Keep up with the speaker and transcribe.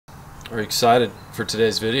Are you excited for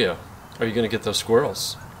today's video? Are you going to get those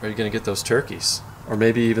squirrels? Are you going to get those turkeys? Or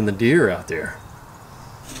maybe even the deer out there?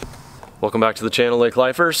 Welcome back to the channel, Lake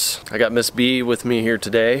Lifers. I got Miss B with me here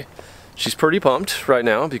today. She's pretty pumped right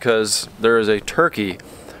now because there is a turkey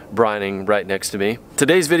brining right next to me.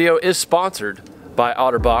 Today's video is sponsored by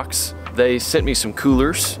Otter Box. They sent me some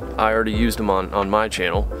coolers. I already used them on my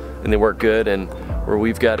channel and they work good, and where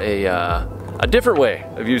we've got a different way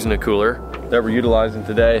of using a cooler that we're utilizing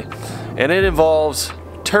today, and it involves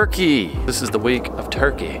turkey. This is the week of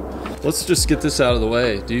turkey. Let's just get this out of the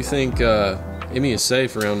way. Do you think Emmie is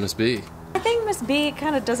safe around Miss B? I think Miss B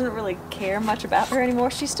kind of doesn't really care much about her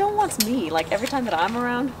anymore. She still wants me. Like every time that I'm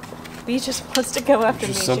around, B just wants to go after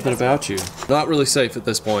me. There's something about you. Not really safe at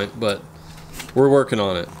this point, but we're working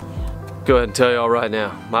on it. Go ahead and tell y'all right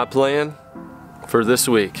now, my plan for this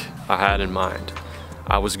week I had in mind.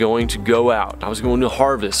 I was going to go out. I was going to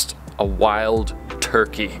harvest a wild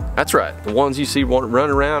turkey. That's right, the ones you see running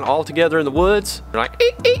around all together in the woods. They're like,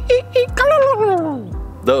 eek, eek, eek, eek.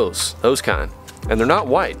 Those kind. And they're not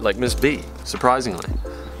white like Miss B, surprisingly.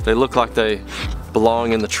 They look like they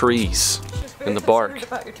belong in the trees, in the bark.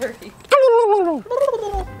 About your turkey.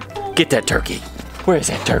 Get that turkey. Where's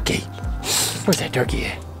that turkey? Where's that turkey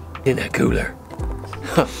at? In that cooler.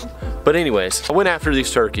 But anyways, I went after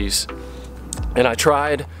these turkeys and I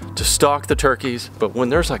tried to stalk the turkeys, but when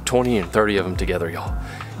there's like 20 and 30 of them together, y'all,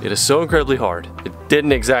 it is so incredibly hard. It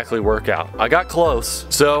didn't exactly work out. I got close,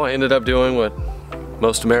 so I ended up doing what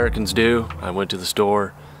most Americans do. I went to the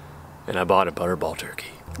store and I bought a Butterball turkey.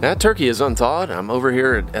 That turkey is unthawed. I'm over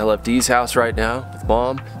here at LFD's house right now with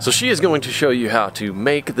Mom. So she is going to show you how to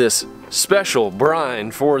make this special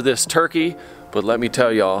brine for this turkey. But let me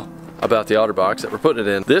tell y'all about the Otter Box that we're putting it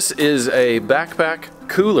in. This is a backpack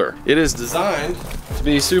cooler. It is designed to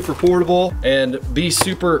be super portable and be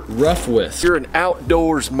super rough with. If you're an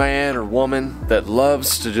outdoors man or woman that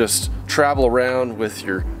loves to just travel around with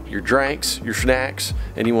your drinks, your snacks,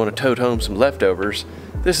 and you want to tote home some leftovers,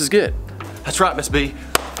 this is good. That's right, Miss B.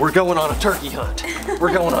 We're going on a turkey hunt.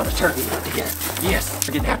 We're going on a turkey hunt together. Yes,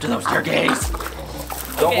 we're getting after those turkeys.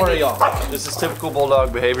 Don't worry, y'all. This is typical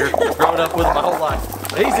Bulldog behavior. Growing up with it my whole life.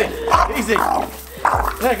 Easy, easy.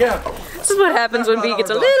 Back out. This is what happens when B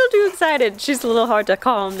gets a little too excited. She's a little hard to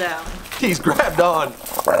calm down. He's grabbed on.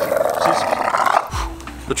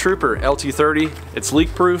 The Trooper LT30. It's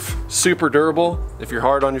leak proof, super durable. If you're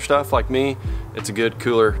hard on your stuff like me, it's a good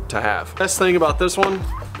cooler to have. Best thing about this one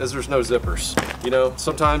is there's no zippers. You know,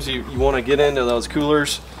 sometimes you want to get into those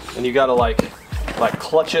coolers and you gotta like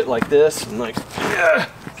clutch it like this and like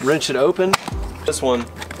wrench it open. This one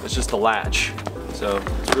is just a latch, so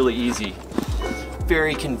it's really easy.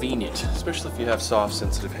 Very convenient, especially if you have soft,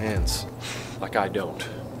 sensitive hands like I don't.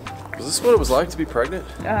 Was this what it was like to be pregnant?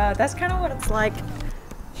 That's kind of what it's like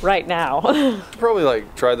right now. Probably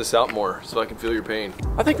like try this out more so I can feel your pain.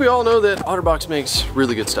 I think we all know that OtterBox makes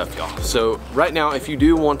really good stuff, y'all. So right now, if you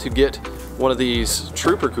do want to get one of these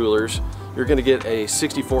Trooper coolers, you're gonna get a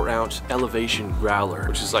 64-ounce elevation growler,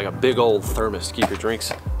 which is like a big old thermos to keep your drinks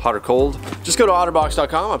hot or cold. Just go to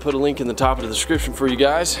otterbox.com. I put a link in the top of the description for you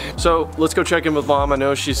guys. So let's go check in with Mom. I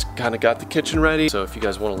know she's kind of got the kitchen ready. So if you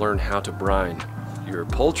guys want to learn how to brine your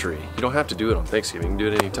poultry, you don't have to do it on Thanksgiving. You can do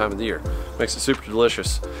it any time of the year. Makes it super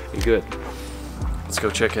delicious and good. Let's go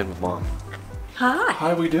check in with Mom. Hi.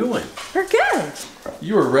 How are we doing? We're good.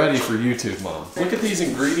 You are ready for YouTube, Mom. Look at these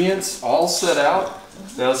ingredients all set out.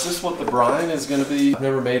 Now, is this what the brine is going to be? I've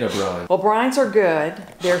never made a brine. Well, brines are good.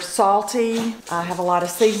 They're salty, have a lot of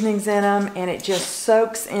seasonings in them, and it just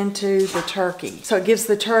soaks into the turkey. So it gives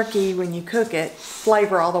the turkey, when you cook it,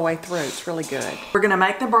 flavor all the way through. It's really good. We're gonna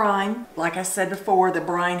make the brine. Like I said before, the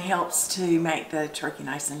brine helps to make the turkey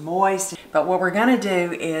nice and moist. But what we're gonna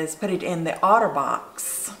do is put it in the Otter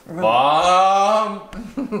Box. Mom!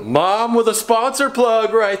 Mom with a sponsor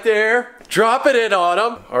plug right there. Drop it in on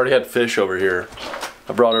them. I already had fish over here.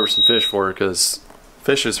 I brought over some fish for her because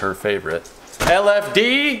fish is her favorite.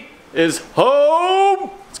 LFD is home!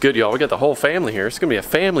 It's good, y'all. We got the whole family here. It's gonna be a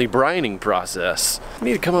family brining process. We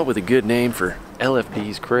need to come up with a good name for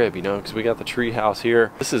LFD's crib, you know, because we got the tree house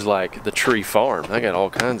here. This is like the tree farm. I got all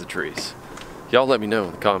kinds of trees. Y'all let me know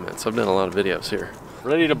in the comments. I've done a lot of videos here.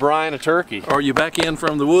 Ready to brine a turkey. Are you back in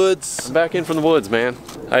from the woods? I'm back in from the woods, man.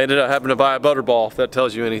 I ended up having to buy a Butterball, if that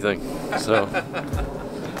tells you anything. So.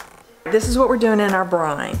 This is what we're doing in our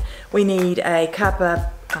brine. We need a cup of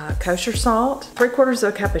kosher salt, 3/4 of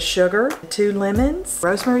a cup of sugar, 2 lemons,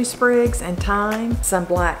 rosemary sprigs and thyme, some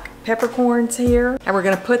black peppercorns here, and we're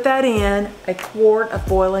gonna put that in a quart of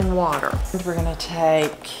boiling water. And we're gonna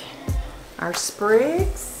take our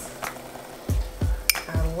sprigs,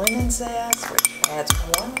 our lemon zest, which Adds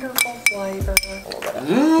wonderful flavor. A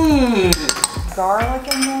little bit of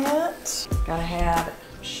garlic in that. Gotta have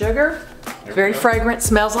sugar. Very fragrant,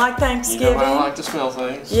 smells like Thanksgiving. You know I like to smell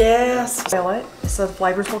things. Yes. Fill it so the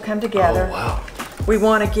flavors will come together. Oh, wow. We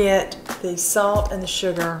want to get the salt and the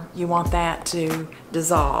sugar, you want that to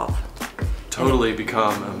dissolve. Totally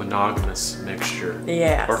become a monogamous mixture.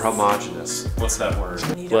 Yes. Or homogeneous. What's that word?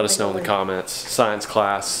 Let us know in the comments. Science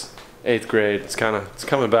class, 8th grade. It's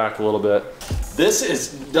coming back a little bit.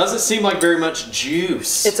 This doesn't seem like very much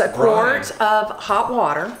juice. It's a quart of hot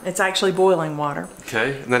water. It's actually boiling water.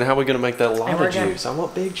 Okay, and then how are we gonna make that a lot And of juice? I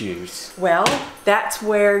want big juice. Well, that's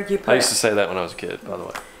where you put. I used to say that when I was a kid, by the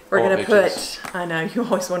way. We're I want gonna big put. juice. I know you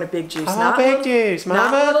always want a big juice. I want big juice,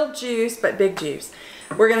 Mama. Not little juice, but big juice.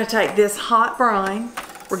 We're gonna take this hot brine.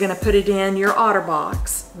 We're gonna put it in your Otter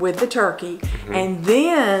Box with the turkey, and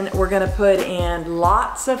then we're gonna put in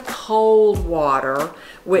lots of cold water,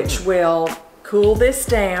 which will cool this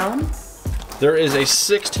down. There is a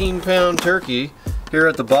 16-pound turkey here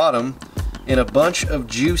at the bottom in a bunch of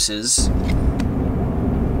juices.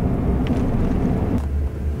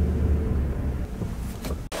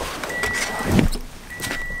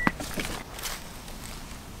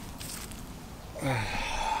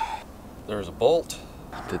 There's a bolt.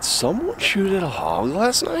 Did someone shoot at a hog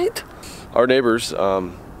last night? Our neighbors,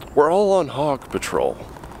 we're all on hog patrol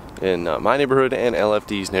in my neighborhood and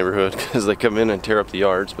LFD's neighborhood because they come in and tear up the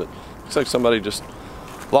yards, but looks like somebody just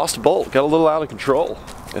lost a bolt, got a little out of control.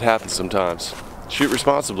 It happens sometimes. Shoot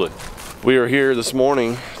responsibly. We are here this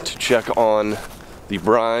morning to check on the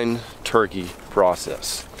brine turkey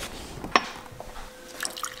process.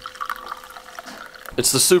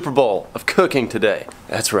 It's the Super Bowl of cooking today.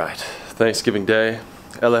 That's right, Thanksgiving Day.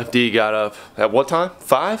 LFD got up at what time?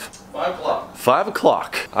 5? 5 o'clock. 5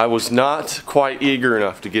 o'clock. I was not quite eager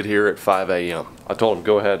enough to get here at 5 a.m. I told him,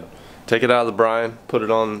 go ahead, take it out of the brine, put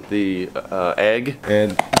it on the egg.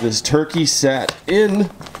 And this turkey sat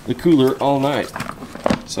in the cooler all night.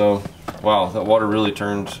 So, wow, that water really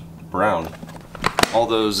turned brown. All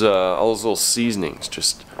those little seasonings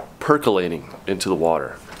just percolating into the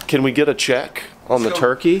water. Can we get a check on the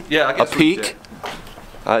turkey? Yeah, I guess a peek?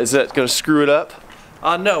 Is that gonna screw it up?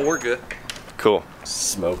 No, we're good. Cool.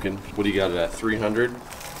 Smoking. What do you got it at? 300?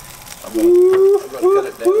 I'm gonna cut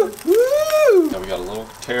it down. Now we got a little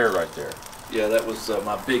tear right there. Yeah, that was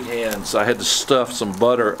my big hands. I had to stuff some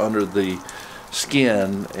butter under the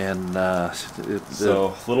skin, and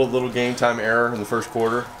So little game time error in the first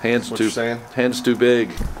quarter. hands what too you're saying? hands too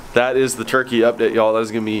big. That is the turkey update, y'all. That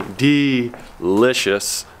is gonna be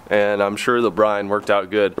delicious. And I'm sure the brine worked out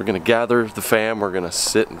good. We're gonna gather the fam, we're gonna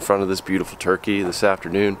sit in front of this beautiful turkey this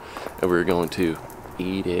afternoon, and we're going to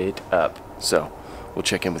eat it up. So, we'll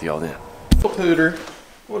check in with y'all then. Pooter,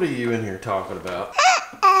 what are you in here talking about?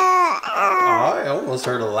 Oh, I almost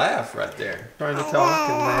heard a laugh right there. Trying to talk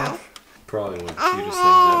and laugh. Probably one of the cutest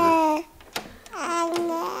things ever.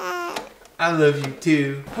 I love you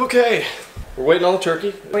too. Okay, we're waiting on the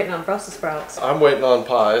turkey. Waiting on Brussels sprouts. I'm waiting on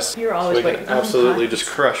pies. You're always so we waiting can on absolutely pies. just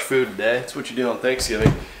crush food today. That's what you do on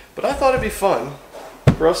Thanksgiving. But I thought it'd be fun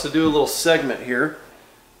for us to do a little segment here.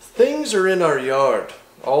 Things are in our yard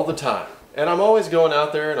all the time. And I'm always going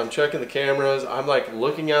out there and I'm checking the cameras. I'm like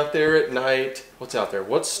looking out there at night. What's out there?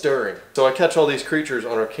 What's stirring? So I catch all these creatures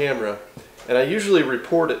on our camera and I usually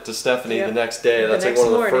report it to Stephanie the next day. That's like one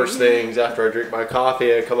of the first things after I drink my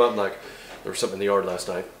coffee. I come up and like, there was something in the yard last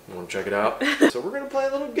night. You want to check it out? So we're going to play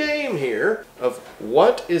a little game here of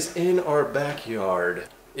what is in our backyard.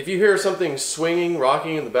 If you hear something swinging,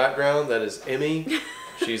 rocking in the background, that is Emmie.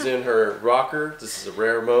 She's in her rocker. This is a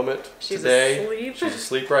rare moment today. Asleep. She's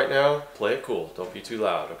asleep right now. Play it cool. Don't be too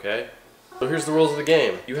loud, okay? So here's the rules of the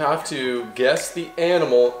game. You have to guess the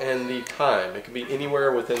animal and the time. It can be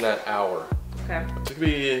anywhere within that hour. Okay. It could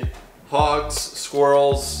be hogs,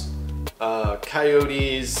 squirrels,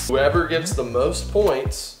 coyotes. Whoever gets the most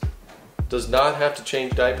points does not have to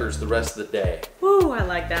change diapers the rest of the day. Woo, I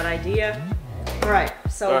like that idea. Alright,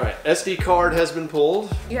 so Alright, SD card has been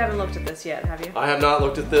pulled. you haven't looked at this yet, have you? I have not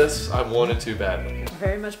looked at this. I've wanted to badly.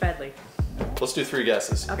 Very much badly. Let's do 3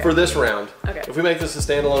 guesses Okay. for this round. Okay. If we make this a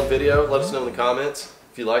standalone video, let us know in the comments.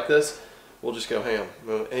 If you like this, we'll just go ham.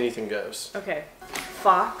 Anything goes. Okay.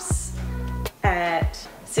 Fox at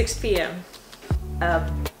 6 p.m.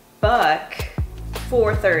 A buck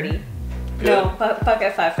 4:30. No, buck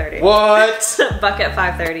at 5:30. What? Buck at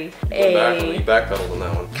 5:30. You A backpedaled on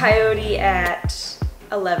that one. coyote at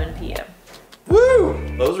 11 p.m.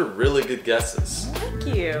 Woo! Those are really good guesses.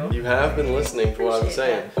 Thank you. You have been listening to what I'm Appreciate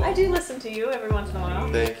saying. that. I do listen to you every once in a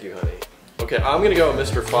while. Thank you, honey. Okay, I'm gonna go with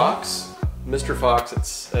Mr. Fox Mr. Fox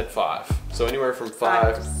at 5. So anywhere from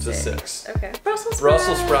 5 to 6. Okay. Brussels sprouts.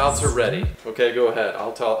 Brussels sprouts are ready. Okay, go ahead.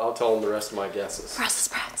 I'll tell them the rest of my guesses. Brussels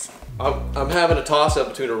sprouts. I'm having a toss-up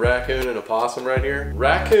between a raccoon and a possum right here.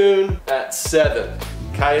 Raccoon at 7.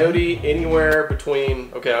 Coyote anywhere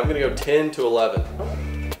between, okay, I'm gonna go 10 to 11.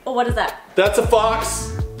 Oh, what is that? That's a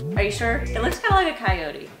fox. Are you sure? It looks kind of like a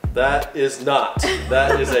coyote. That is not.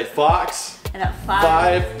 That is a fox. And at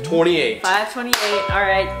 528. 528. All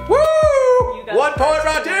right. Woo! 1 point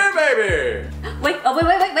right there, baby. Wait. Oh,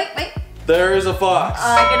 wait. There is a fox.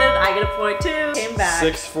 I get a point too. Came back.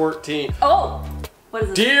 614. Oh, what is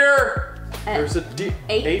this? Deer. At There's a deer.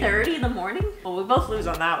 8:30 in the morning. Well, we both lose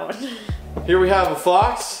on that one. Here we have a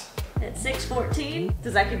fox. At 6:14.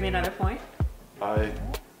 Does that give me another point?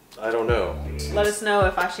 I don't know. Let us know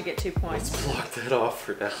if I should get 2 points. Let's block that off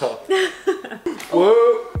for now.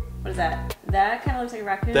 Whoa! What is that? That kind of looks like a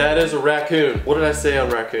raccoon. That is a raccoon. What did I say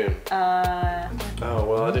on raccoon? Oh,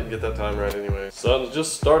 well, I didn't get that time right anyway. Sun's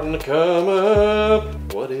just starting to come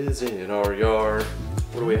up. What is in our yard?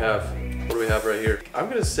 What do we have? What do we have right here? I'm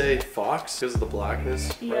gonna say fox because of the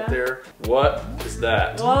blackness right there. What is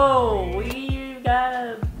that? Whoa, we got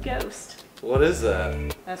a ghost. What is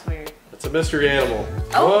that? That's weird. It's a mystery animal.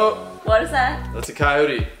 Oh, whoa. What is that? That's a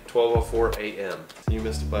coyote. 12:04 a.m. You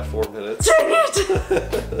missed it by 4 minutes. Dang it!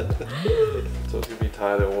 So it's gonna be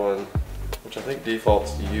tied at 1, which I think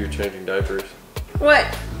defaults to you changing diapers. What?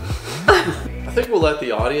 I think we'll let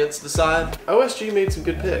the audience decide. OSG made some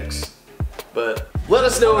good picks, but let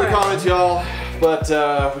us know in the comments, y'all. But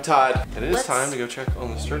we tied. And it is time to go check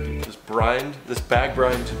on this turkey. This bag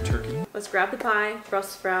brined turkey. Let's grab the pie,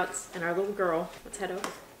 Brussels sprouts, and our little girl. Let's head over.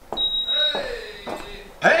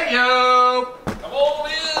 Hey yo! Come on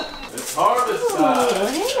in! It's harvest time!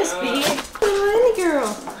 Hey, Miss B. Oh, hey, girl.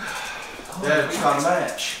 Yeah, we got a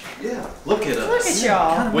match. Yeah, look at us. Look at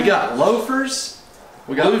y'all. We got loafers.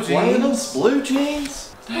 We got blue jeans. Blue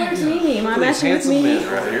jeans. Where's Mimi? Am I Look at these matching with handsome Mimi?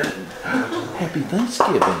 men right here. Happy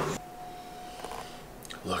Thanksgiving.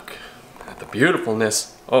 Look at the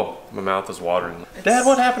beautifulness. Oh, my mouth is watering. Dad,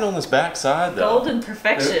 what happened on this back side though? Golden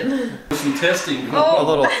perfection. Some testing. A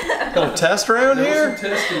little test around here?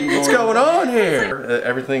 Some testing. What's going on here?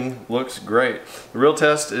 Everything looks great. The real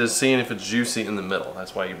test is seeing if it's juicy in the middle.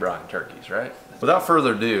 That's why you brine turkeys, right? Without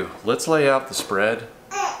further ado, let's lay out the spread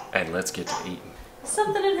and let's get to eating.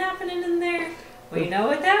 Something is happening in there. We know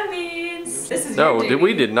what that means. This is your No, duty.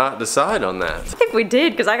 we did not decide on that. I think we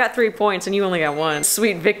did, because I got 3 points and you only got 1.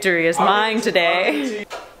 Sweet victory is mine today.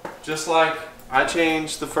 Just like I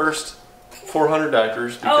changed the first 400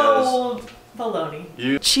 diapers because Oh, bologna.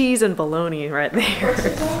 you. Cheese and bologna right there.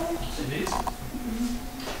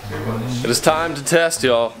 It is time to test,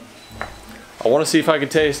 y'all. I want to see if I can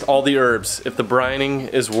taste all the herbs, if the brining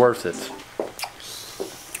is worth it.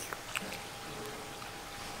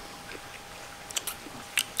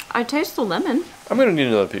 I taste the lemon. I'm gonna need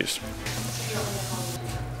another piece.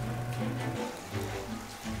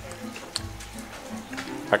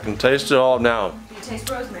 I can taste it all now. You taste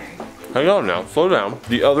rosemary. Hang on now, slow down.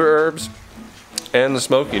 The other herbs and the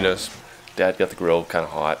smokiness. Dad got the grill kind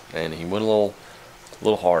of hot and he went a little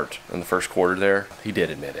hard in the first quarter there. He did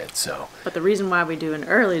admit it, so. But the reason why we do an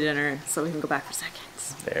early dinner is so we can go back for seconds.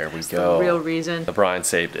 There we That's go. the real reason. The brine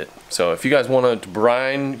saved it. So if you guys want to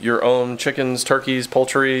brine your own chickens, turkeys,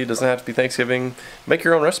 poultry, it doesn't have to be Thanksgiving, make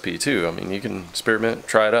your own recipe too. I mean, you can experiment,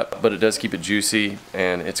 try it up, but it does keep it juicy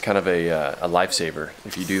and it's kind of a lifesaver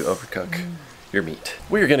if you do overcook your meat.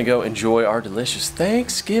 We're gonna go enjoy our delicious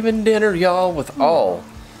Thanksgiving dinner, y'all, with all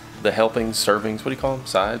the helpings, servings, what do you call them?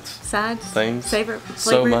 Sides? Sides? Things? Savor? Flavor?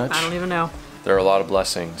 So much. I don't even know. There are a lot of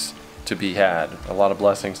blessings to be had, a lot of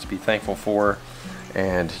blessings to be thankful for.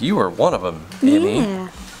 And you are one of them, Emmie. Yeah.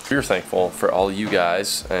 We're thankful for all you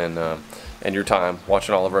guys and your time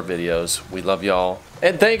watching all of our videos. We love y'all.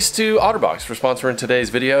 And thanks to Otter Box for sponsoring today's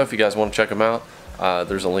video. If you guys want to check them out,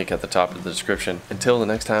 there's a link at the top of the description. Until the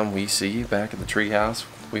next time we see you back at the treehouse,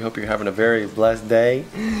 we hope you're having a very blessed day.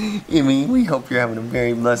 Emmie, we hope you're having a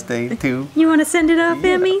very blessed day too. You want to send it up,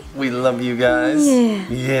 Emmie? We love you guys. Yeah.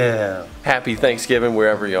 Yeah. Happy Thanksgiving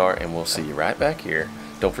wherever you are, and we'll see you right back here.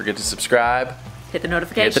 Don't forget to subscribe. Hit the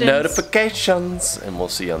notifications. Hit the notifications, and we'll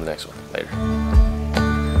see you on the next one. Later.